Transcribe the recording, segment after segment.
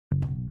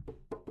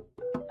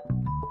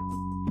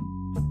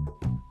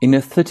In a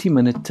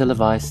 30-minute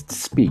televised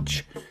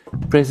speech,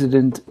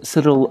 President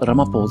Cyril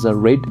Ramaphosa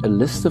read a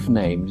list of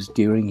names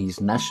during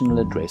his national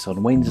address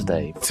on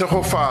Wednesday.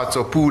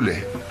 Tshegofatso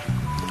Pule,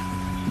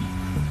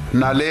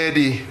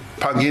 Naledi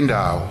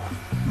Phangindaba,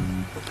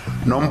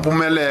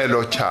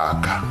 Nompumelelo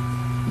Chaka,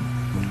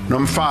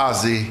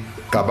 Nomfazi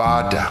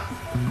Gabada,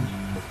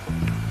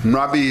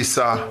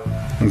 Nwabisa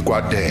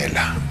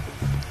Ngwadela,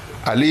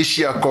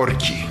 Alicia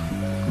Korchi,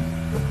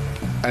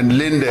 and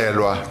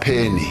Lindelwa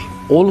Penny.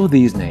 All of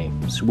these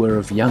names were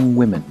of young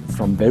women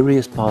from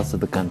various parts of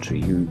the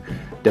country who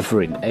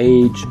differ in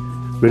age,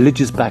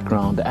 religious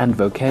background, and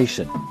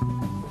vocation.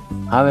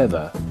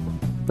 However,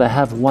 they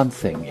have one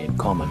thing in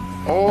common.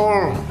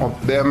 All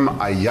of them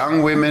are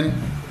young women,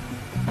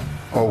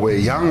 or were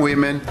young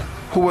women,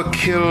 who were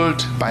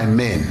killed by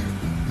men.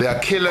 Their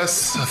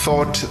killers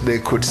thought they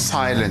could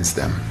silence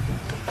them.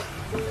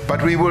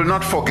 But we will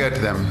not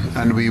forget them,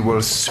 and we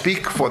will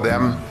speak for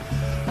them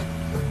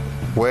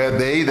where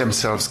they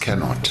themselves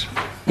cannot.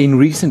 In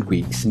recent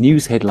weeks,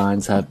 news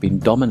headlines have been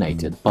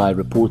dominated by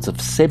reports of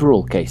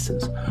several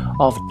cases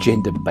of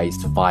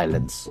gender-based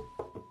violence.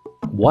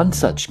 One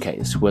such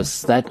case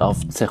was that of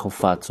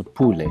Tshegofatso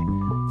Pule,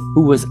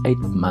 who was 8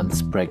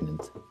 months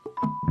pregnant.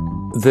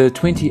 The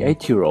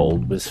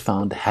 28-year-old was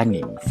found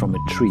hanging from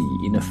a tree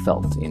in a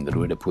veld in the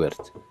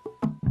Roodepoort.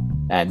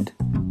 And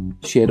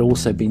she had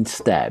also been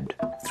stabbed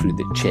through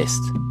the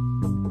chest.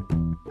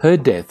 Her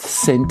death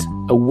sent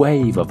a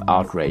wave of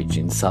outrage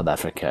in South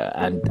Africa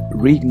and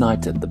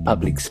reignited the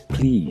public's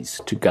pleas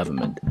to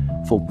government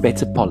for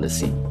better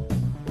policy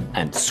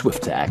and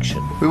swifter action.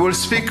 We will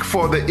speak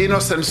for the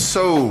innocent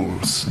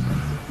souls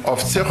of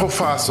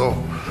Tshegofatso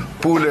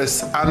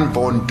Pule's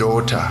unborn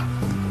daughter,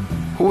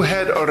 who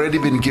had already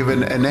been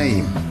given a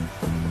name.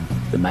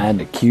 The man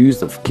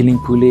accused of killing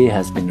Pule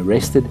has been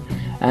arrested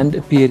and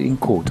appeared in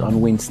court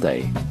on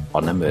Wednesday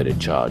on a murder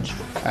charge.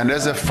 And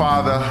as a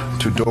father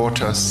to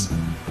daughters,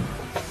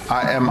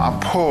 I am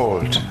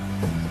appalled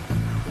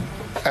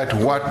at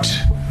what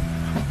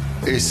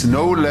is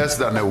no less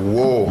than a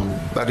war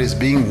that is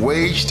being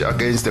waged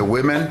against the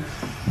women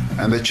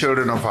and the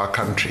children of our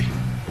country.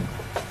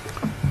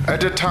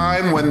 At a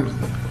time when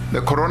the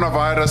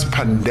coronavirus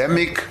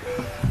pandemic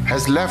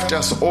has left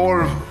us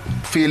all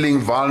feeling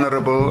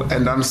vulnerable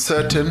and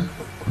uncertain,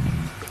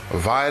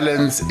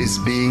 violence is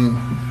being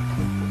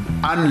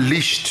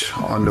unleashed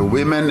on the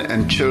women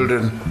and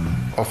children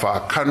of our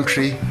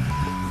country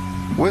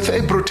with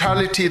a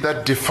brutality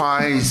that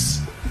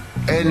defies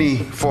any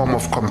form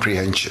of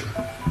comprehension.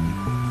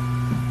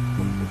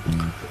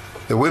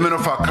 The women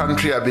of our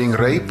country are being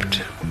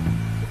raped.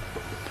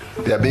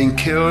 They are being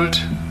killed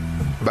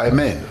by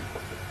men.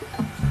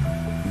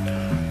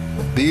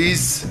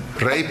 These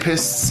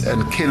rapists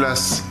and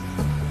killers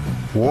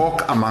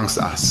walk amongst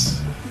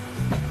us.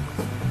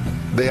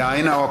 They are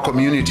in our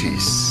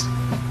communities.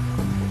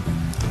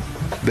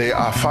 They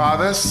are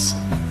fathers,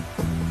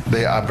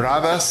 they are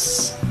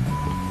brothers,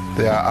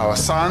 they are our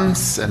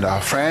sons and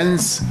our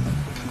friends.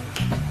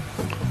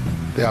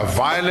 They are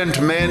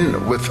violent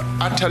men with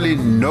utterly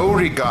no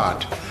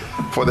regard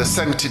for the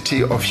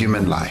sanctity of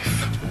human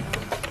life.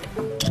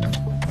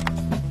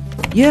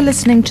 You're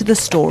listening to The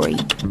Story.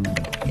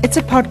 It's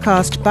a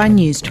podcast by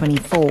News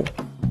 24.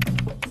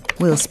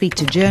 We'll speak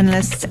to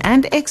journalists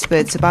and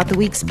experts about the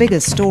week's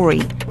biggest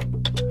story.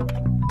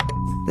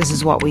 This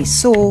is what we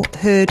saw,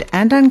 heard,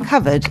 and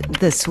uncovered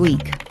this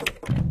week.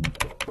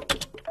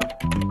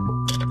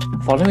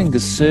 Following the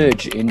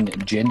surge in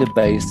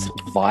gender-based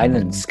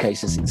violence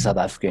cases in South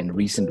Africa in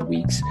recent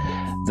weeks,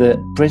 the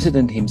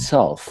president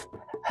himself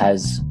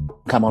has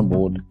come on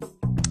board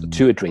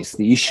to address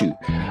the issue.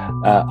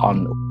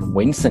 On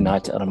Wednesday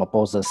night,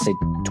 Ramaphosa said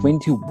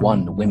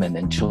 21 women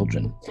and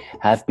children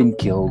have been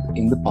killed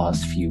in the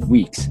past few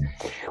weeks.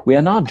 We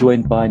are now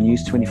joined by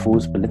News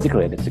 24's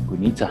political editor,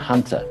 Gunita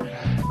Hunter.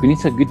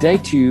 Gunita, good day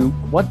to you.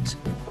 What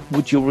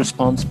would your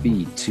response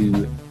be to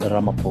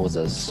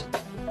Ramaphosa's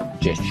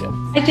gesture?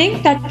 I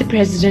think that the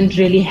president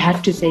really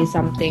had to say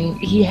something.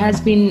 He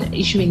has been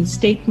issuing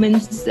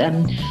statements,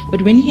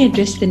 but when he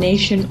addressed the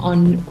nation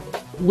on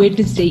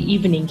Wednesday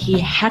evening, he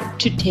had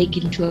to take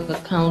into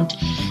account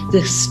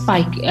the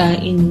spike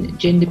in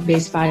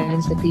gender-based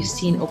violence that we've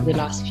seen over the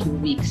last few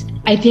weeks.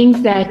 I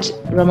think that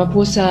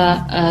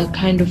Ramaphosa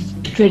kind of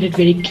treaded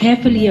very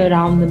carefully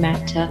around the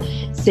matter,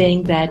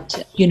 saying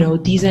that,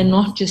 these are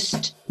not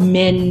just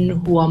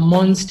men who are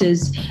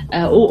monsters,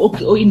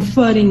 or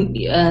inferring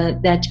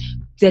that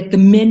the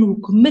men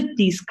who commit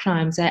these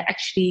crimes are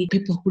actually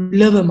people who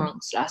live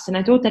amongst us. And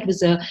I thought that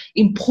was an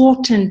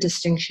important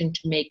distinction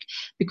to make,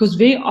 because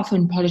very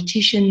often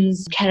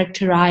politicians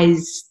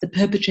characterize the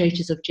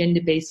perpetrators of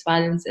gender-based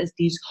violence as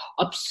these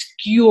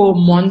obscure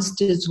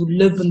monsters who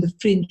live on the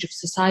fringe of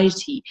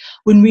society,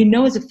 when we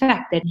know as a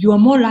fact that you are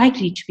more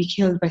likely to be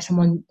killed by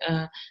someone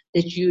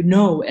that you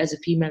know as a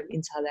female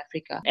in South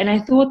Africa. And I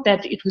thought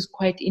that it was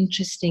quite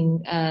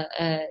interesting,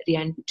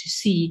 Rian, to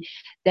see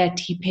that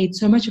he paid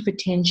so much of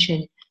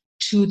attention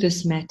to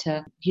this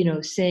matter,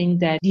 saying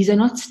that these are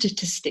not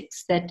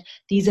statistics, that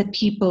these are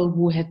people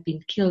who have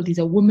been killed, these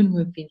are women who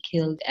have been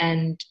killed.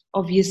 And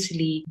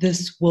obviously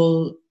this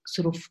will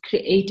sort of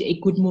create a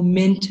good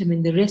momentum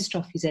in the rest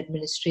of his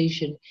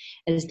administration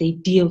as they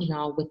deal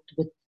now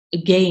with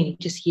again,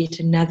 just yet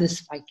another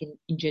spike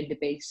in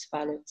gender-based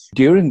violence.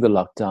 During the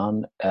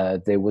lockdown,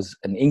 there was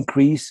an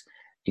increase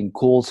in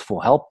calls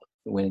for help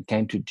when it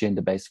came to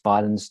gender-based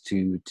violence,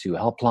 to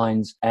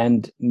helplines.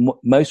 And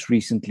most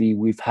recently,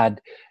 we've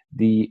had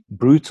the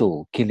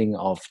brutal killing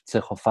of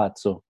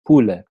Tshegofatso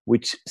Pule,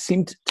 which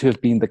seemed to have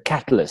been the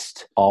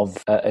catalyst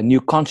of a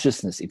new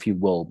consciousness, if you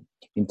will,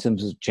 in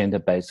terms of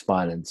gender-based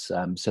violence.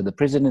 So the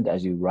president,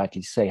 as you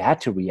rightly say, had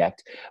to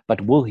react,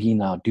 but will he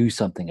now do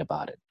something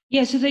about it?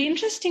 Yeah, so the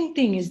interesting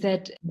thing is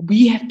that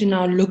we have to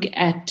now look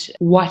at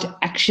what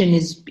action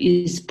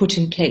is put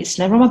in place.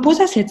 Now,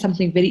 Ramaphosa said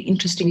something very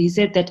interesting. He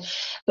said that,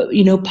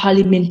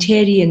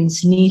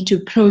 parliamentarians need to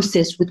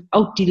process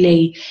without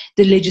delay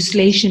the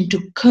legislation to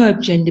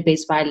curb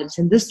gender-based violence.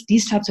 And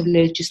these types of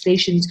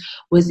legislations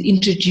was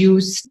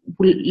introduced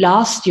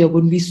last year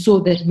when we saw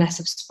that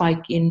massive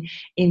spike in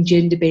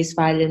gender-based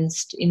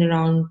violence in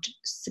around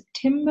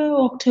September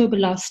or October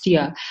last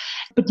year.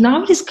 But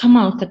now it has come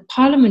out that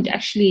Parliament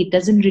actually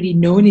doesn't really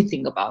know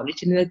anything about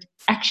it, and that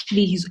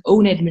actually his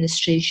own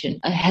administration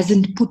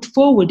hasn't put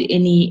forward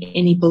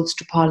any bills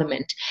to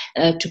Parliament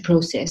to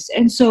process.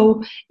 And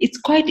so it's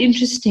quite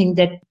interesting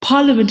that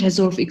Parliament has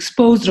sort of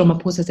exposed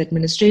Ramaphosa's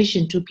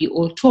administration to be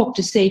all talk,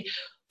 to say,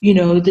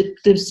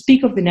 the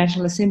Speaker of the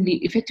National Assembly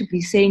effectively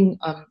saying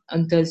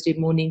on Thursday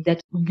morning that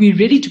we're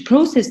ready to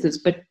process this,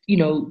 but,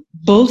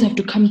 bills have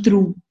to come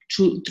through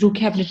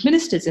cabinet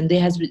ministers, and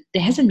there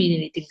hasn't been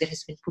anything that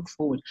has been put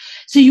forward.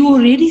 So you're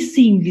already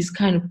seeing this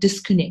kind of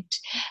disconnect,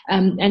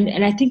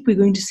 and I think we're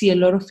going to see a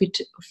lot of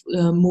it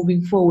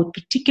moving forward,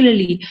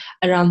 particularly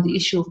around the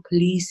issue of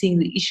policing,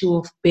 the issue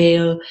of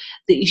bail,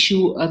 the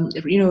issue.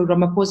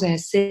 Ramaphosa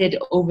has said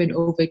over and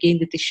over again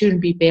that there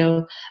shouldn't be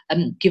bail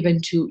given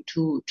to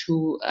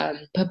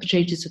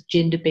perpetrators of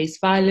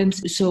gender-based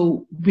violence.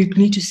 So we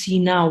need to see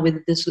now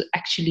whether this will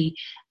actually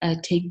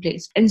take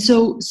place. And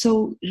so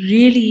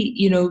really,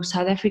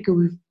 South Africa,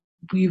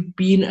 we've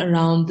been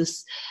around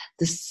this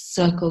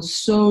circle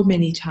so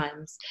many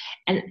times,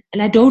 and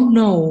I don't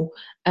know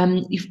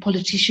if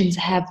politicians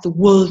have the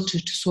will to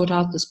sort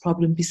out this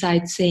problem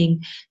besides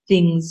saying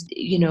things,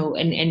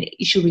 and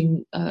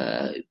issuing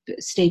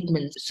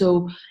statements.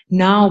 So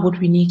now what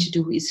we need to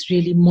do is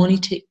really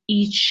monitor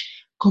each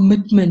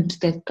commitment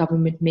that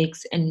government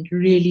makes and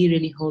really,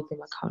 really hold them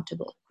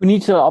accountable.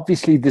 Punita,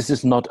 obviously this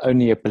is not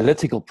only a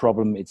political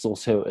problem, it's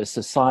also a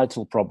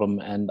societal problem,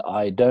 and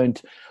I don't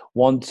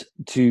want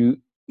to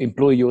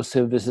employ your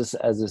services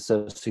as a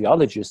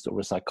sociologist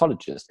or a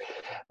psychologist,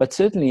 but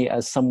certainly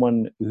as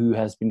someone who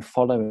has been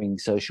following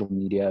social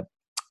media,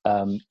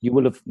 you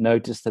will have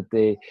noticed that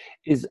there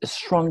is a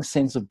strong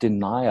sense of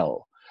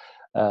denial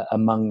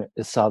among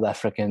South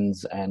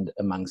Africans and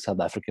among South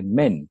African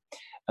men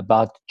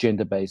about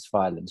gender-based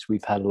violence.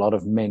 We've had a lot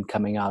of men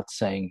coming out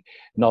saying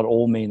not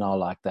all men are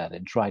like that,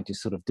 and trying to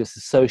sort of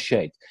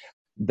disassociate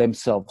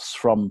themselves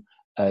from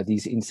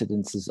these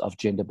incidences of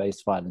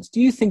gender-based violence.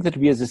 Do you think that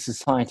we as a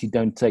society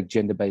don't take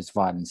gender-based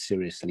violence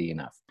seriously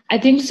enough? I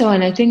think so,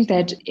 and I think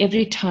that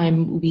every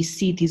time we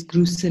see these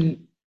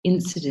gruesome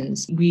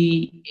incidents,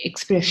 we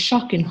express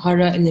shock and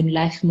horror, and then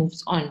life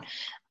moves on,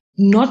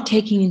 not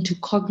taking into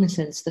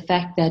cognizance the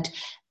fact that,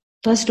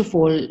 first of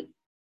all,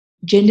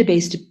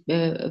 gender-based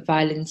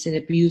violence and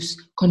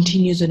abuse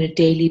continues on a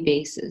daily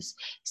basis.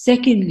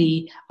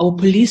 Secondly, our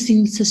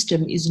policing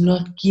system is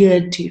not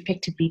geared to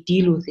effectively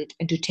deal with it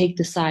and to take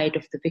the side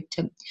of the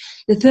victim.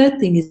 The third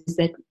thing is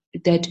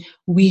that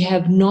we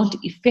have not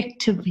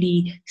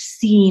effectively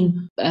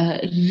seen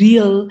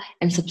real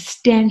and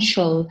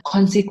substantial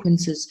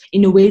consequences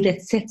in a way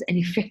that sets an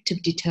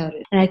effective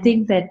deterrent. And I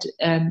think that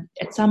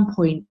at some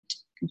point,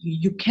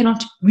 we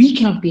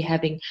cannot be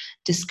having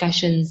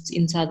discussions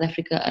in South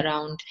Africa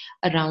around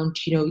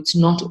it's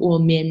not all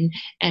men,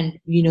 and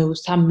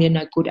some men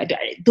are good.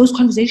 Those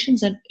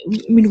conversations are,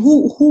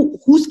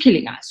 who's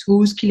killing us?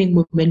 Who's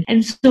killing women?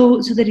 And so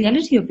the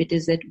reality of it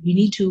is that we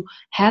need to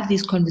have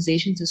these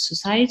conversations as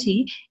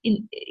society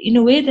in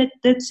a way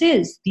that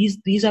says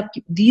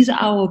these are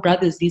our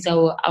brothers, these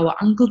are our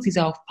uncles, these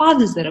are our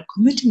fathers that are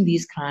committing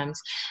these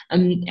crimes,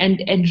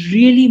 and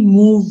really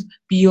move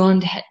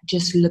beyond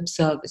just lip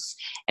service.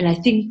 And I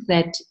think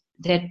that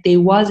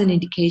there was an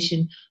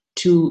indication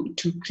to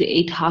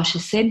create harsher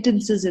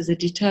sentences as a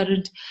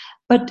deterrent,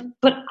 but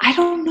I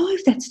don't know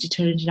if that's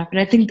deterrent enough. And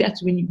I think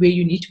that's where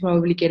you need to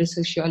probably get a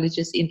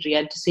sociologist in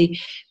Riyadh to say,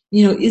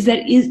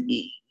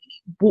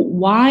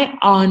 why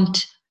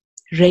aren't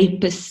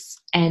rapists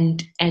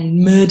and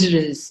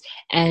murderers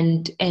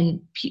and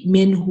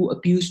men who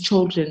abuse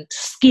children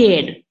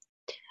scared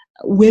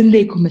when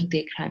they commit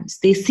their crimes?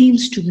 There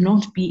seems to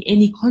not be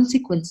any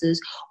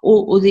consequences,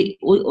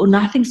 or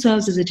nothing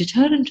serves as a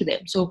deterrent to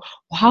them. So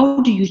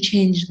how do you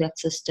change that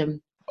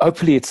system?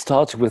 Hopefully it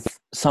starts with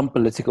some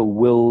political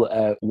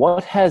will.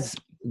 What has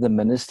the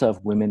Minister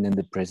of Women in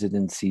the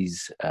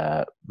Presidency's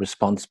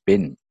response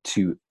been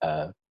to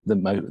the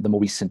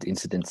more recent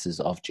incidences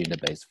of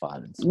gender-based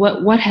violence?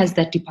 What has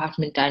that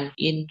department done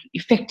in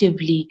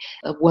effectively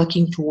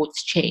working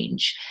towards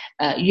change?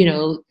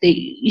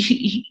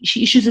 She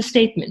issues a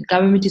statement.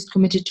 Government is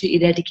committed to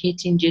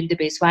eradicating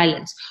gender-based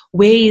violence.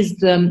 Where is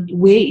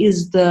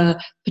the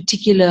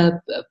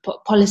particular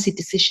policy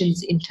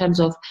decisions in terms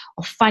of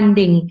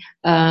funding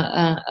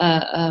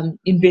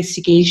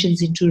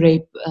investigations into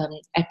rape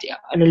at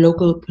a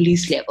local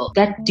police level?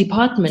 That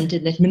department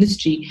and that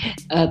ministry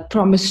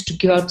promised to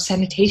give out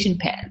sanitation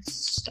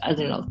pads, I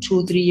don't know, 2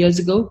 or 3 years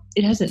ago.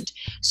 It hasn't.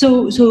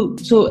 So,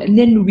 and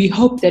then we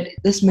hope that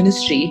this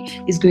ministry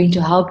is going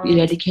to help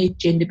eradicate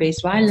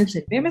gender-based violence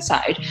and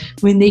femicide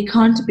when they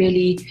can't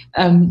barely,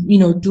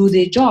 do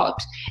their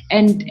jobs.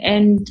 And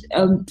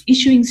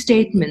issuing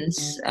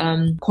statements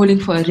calling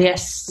for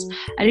arrests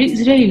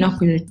is really not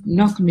going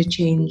to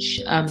change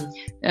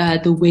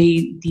the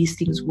way these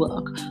things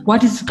work.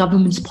 What is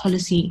government's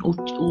policy or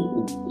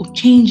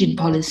change in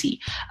policy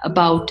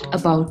about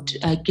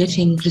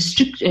getting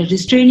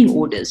restraining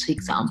orders, for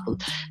example?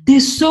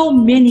 There's so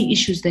many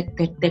issues that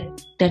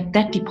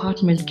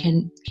department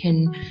can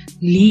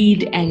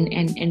lead and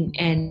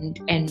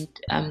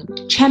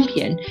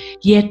champion.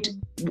 Yet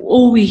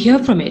all we hear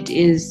from it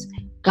is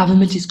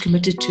government is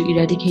committed to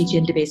eradicate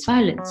gender-based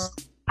violence.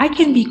 I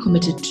can be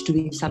committed to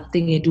doing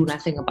something and do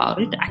nothing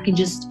about it. I can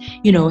just,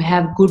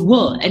 have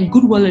goodwill, and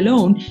goodwill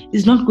alone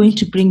is not going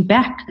to bring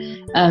back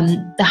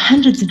the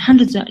hundreds and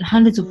hundreds and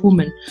hundreds of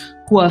women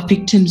who are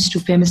victims to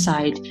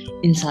femicide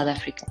in South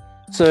Africa.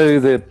 So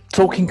the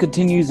talking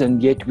continues,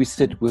 and yet we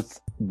sit with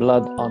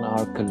blood on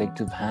our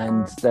collective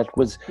hands. That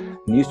was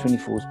News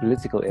 24's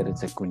political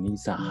editor,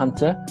 Kunita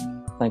Hunter.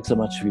 Thanks so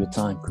much for your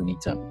time,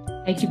 Kunita.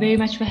 Thank you very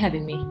much for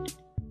having me.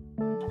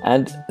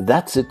 And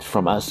that's it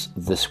from us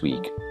this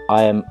week.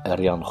 I am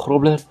Rian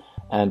Grobler,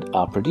 and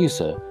our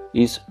producer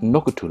is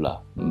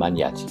Nokutula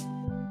Manyati.